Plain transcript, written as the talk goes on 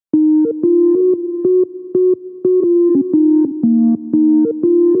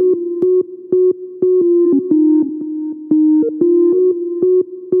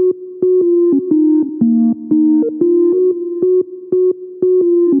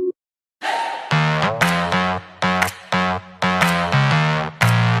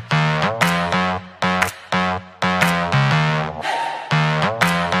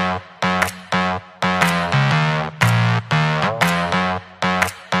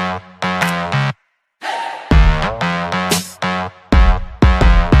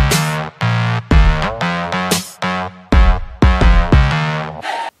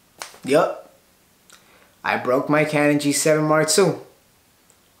Yup. I broke my Canon G7 Mark II.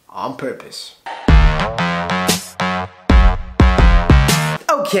 On purpose.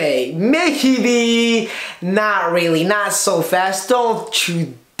 Okay, maybe not really, not so fast. Don't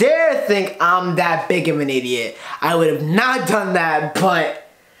you dare think I'm that big of an idiot. I would have not done that, but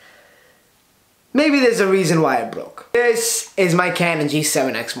maybe there's a reason why it broke. This is my Canon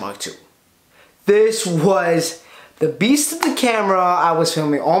G7X Mark II. This was the beast of the camera I was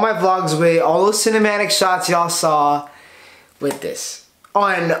filming all my vlogs with, all those cinematic shots y'all saw with this.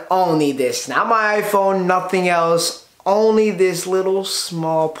 On only this, not my iPhone, nothing else, only this little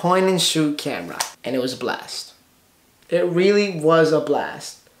small point and shoot camera. And it was a blast. It really was a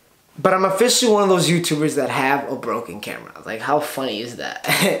blast. But I'm officially one of those YouTubers that have a broken camera. Like, how funny is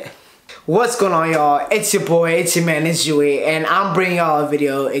that? What's going on, y'all? It's your boy, it's your man, it's Gewie, and I'm bringing y'all a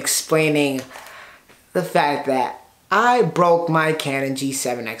video explaining the fact that I broke my Canon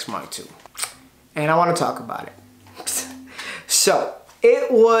G7X Mark II. And I want to talk about it. So,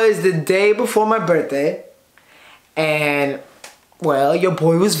 it was the day before my birthday, and well, your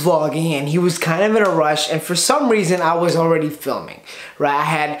boy was vlogging and he was kind of in a rush, and for some reason I was already filming,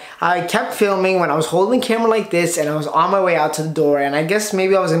 right? I kept filming when I was holding the camera like this, and I was on my way out to the door, and I guess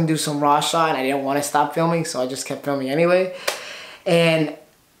maybe I was gonna do some raw shot and I didn't want to stop filming, so I just kept filming anyway. And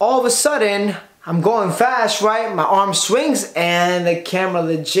all of a sudden, I'm going fast, right? My arm swings and the camera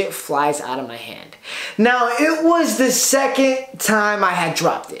legit flies out of my hand. Now, it was the second time I had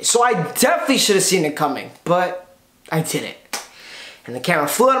dropped it, so I definitely should have seen it coming, but I didn't. And the camera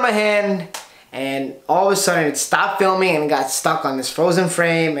flew out of my hand, and all of a sudden it stopped filming and got stuck on this frozen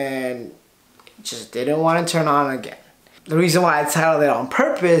frame, and it just didn't want to turn on again. The reason why I titled it on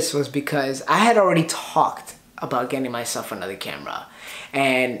purpose was because I had already talked about getting myself another camera.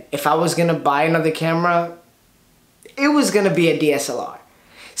 And if I was gonna buy another camera, it was gonna be a DSLR.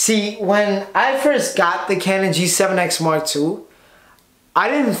 See, when I first got the Canon G7X Mark II, I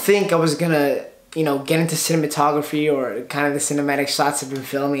didn't think I was gonna, you know, get into cinematography or kind of the cinematic shots I've been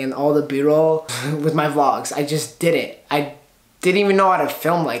filming and all the B-roll with my vlogs. I just didn't. I didn't even know how to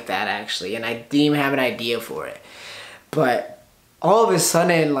film like that, actually, and I didn't even have an idea for it. But all of a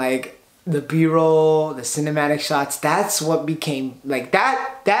sudden, like, the B-roll, the cinematic shots, that's what became, like,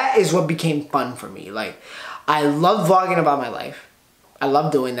 that is what became fun for me. Like, I love vlogging about my life. I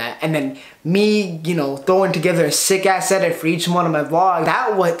love doing that. And then me, you know, throwing together a sick-ass edit for each one of my vlogs,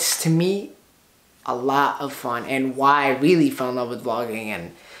 that was, to me, a lot of fun, and why I really fell in love with vlogging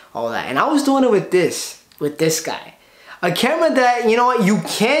and all that. And I was doing it with this guy. A camera that, you know what, you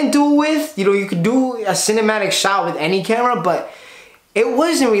can do it with, you know, you could do a cinematic shot with any camera, but it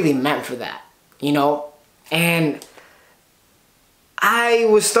wasn't really meant for that, you know? And I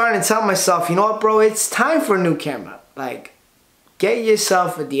was starting to tell myself, you know what, bro, it's time for a new camera. Like, get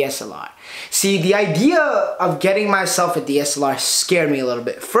yourself a DSLR. See, the idea of getting myself a DSLR scared me a little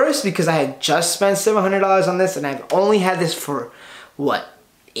bit. First, because I had just spent $700 on this, and I've only had this for, what,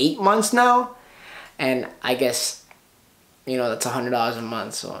 8 months now? And I guess, you know, that's $100 a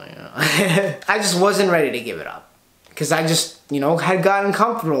month, so, you know. I just wasn't ready to give it up. Because I just, you know, had gotten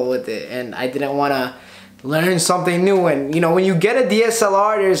comfortable with it, and I didn't want to learn something new. And, you know, when you get a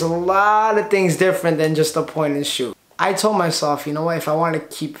DSLR, there's a lot of things different than just a point and shoot. I told myself, you know what, if I want to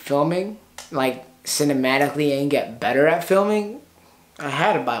keep filming, like, cinematically and get better at filming, I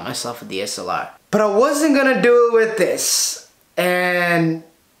had to buy myself a DSLR. But I wasn't going to do it with this, and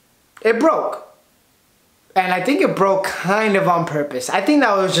it broke. And I think it broke kind of on purpose. I think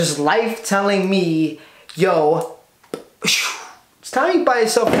that was just life telling me, yo, it's time to buy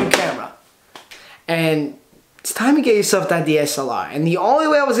yourself a new camera. And it's time to get yourself that DSLR. And the only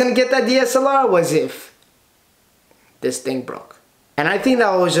way I was going to get that DSLR was if this thing broke. And I think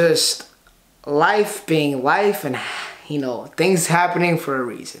that was just life being life, and, you know, things happening for a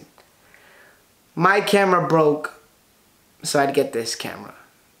reason. My camera broke, so I had to get this camera.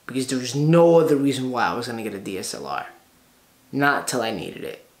 Because there was no other reason why I was going to get a DSLR. Not till I needed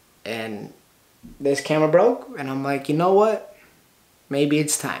it. And this camera broke, and I'm like, you know what? Maybe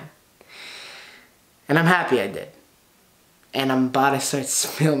it's time. And I'm happy I did. And I'm about to start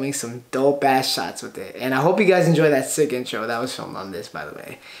filming some dope ass shots with it. And I hope you guys enjoy that sick intro. That was filmed on this, by the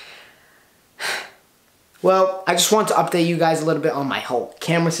way. Well, I just want to update you guys a little bit on my whole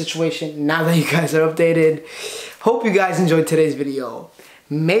camera situation. Now that you guys are updated. Hope you guys enjoyed today's video.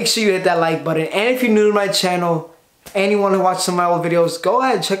 Make sure you hit that like button. And if you're new to my channel, anyone who watched some of my old videos, go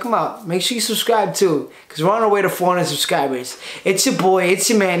ahead, check them out. Make sure you subscribe too, because we're on our way to 400 subscribers. It's your boy, it's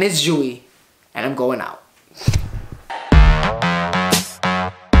your man, it's Gewie, and I'm going out.